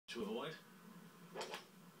to avoid.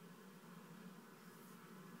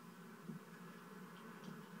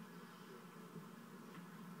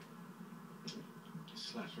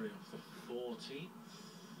 Slattery off the 14th.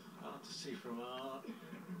 Hard to see from our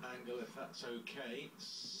angle if that's okay.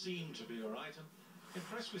 Seemed to be alright. I'm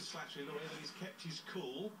impressed with Slattery the way that he's kept his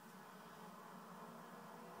cool.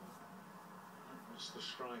 That's the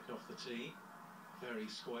strike off the tee. Very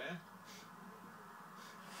square.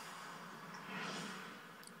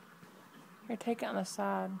 Here, take it on the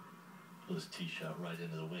side. Well, this tee shot right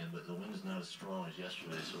into the wind, but the wind's not as strong as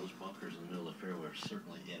yesterday, so those bunkers in the middle of the fairway are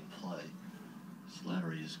certainly in play.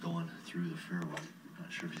 Slattery is going through the fairway.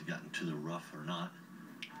 Not sure if he's gotten to the rough or not.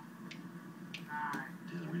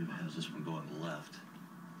 De La Riva has this one going left.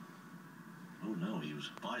 Oh no, he was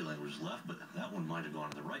body language left, but that one might have gone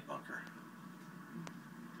to the right bunker.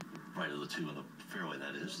 Right of the two in the fairway,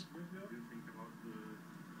 that is.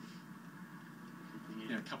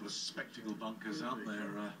 Yeah, a couple of spectacle bunkers out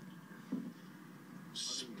there.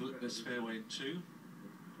 Split this fairway in two.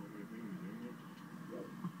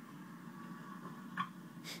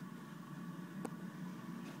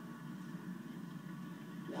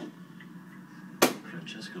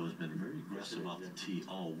 Francesco has been very aggressive off the tee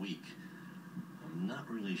all week. I'm not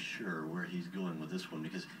really sure where he's going with this one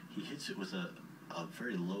because he hits it with a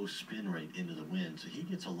very low spin rate into the wind, so he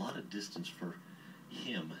gets a lot of distance for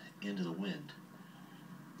him into the wind.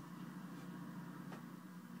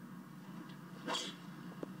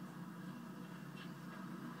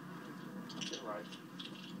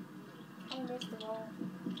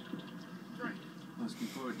 Asking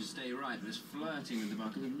for it to stay right, but it's flirting with the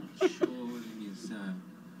bucket. I'm not sure whether he's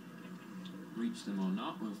reached them or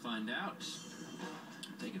not. We'll find out.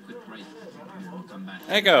 Take a quick break and we'll come back.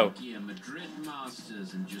 Eko. Madrid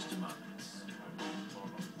Masters in just a moment.